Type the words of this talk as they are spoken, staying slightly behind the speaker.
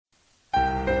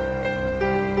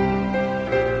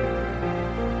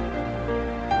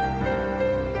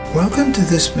Welcome to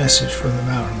this message from the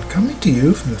mountain, coming to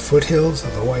you from the foothills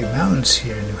of the White Mountains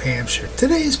here in New Hampshire.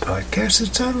 Today's podcast is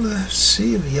titled A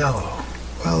Sea of Yellow.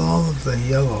 Well, all of the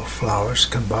yellow flowers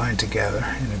combine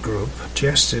together in a group,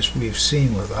 just as we've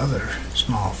seen with other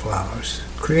small flowers,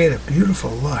 create a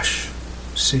beautiful lush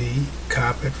sea,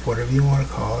 carpet, whatever you want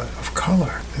to call it, of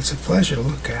color. It's a pleasure to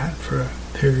look at for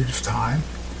a period of time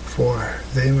before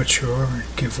they mature and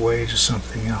give way to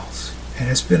something else. And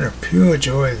it's been a pure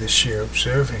joy this year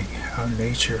observing how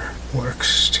nature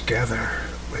works together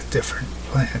with different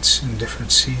plants in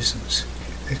different seasons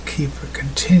that keep a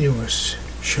continuous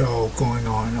show going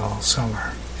on all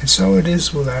summer. And so it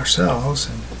is with ourselves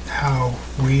and how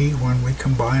we, when we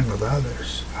combine with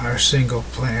others, our single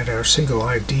plant, our single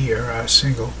idea, our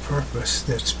single purpose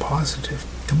that's positive,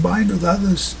 combined with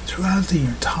others throughout the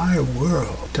entire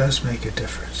world, does make a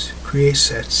difference. Creates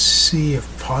that sea of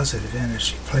positive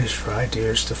energy, place for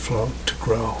ideas to float, to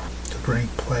grow, to bring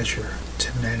pleasure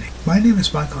to many. My name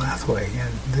is Michael Hathaway,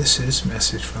 and this is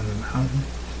Message from the Mountain.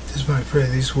 It is my prayer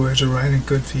these words are right and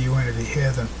good for you, and if you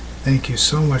hear them, thank you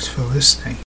so much for listening.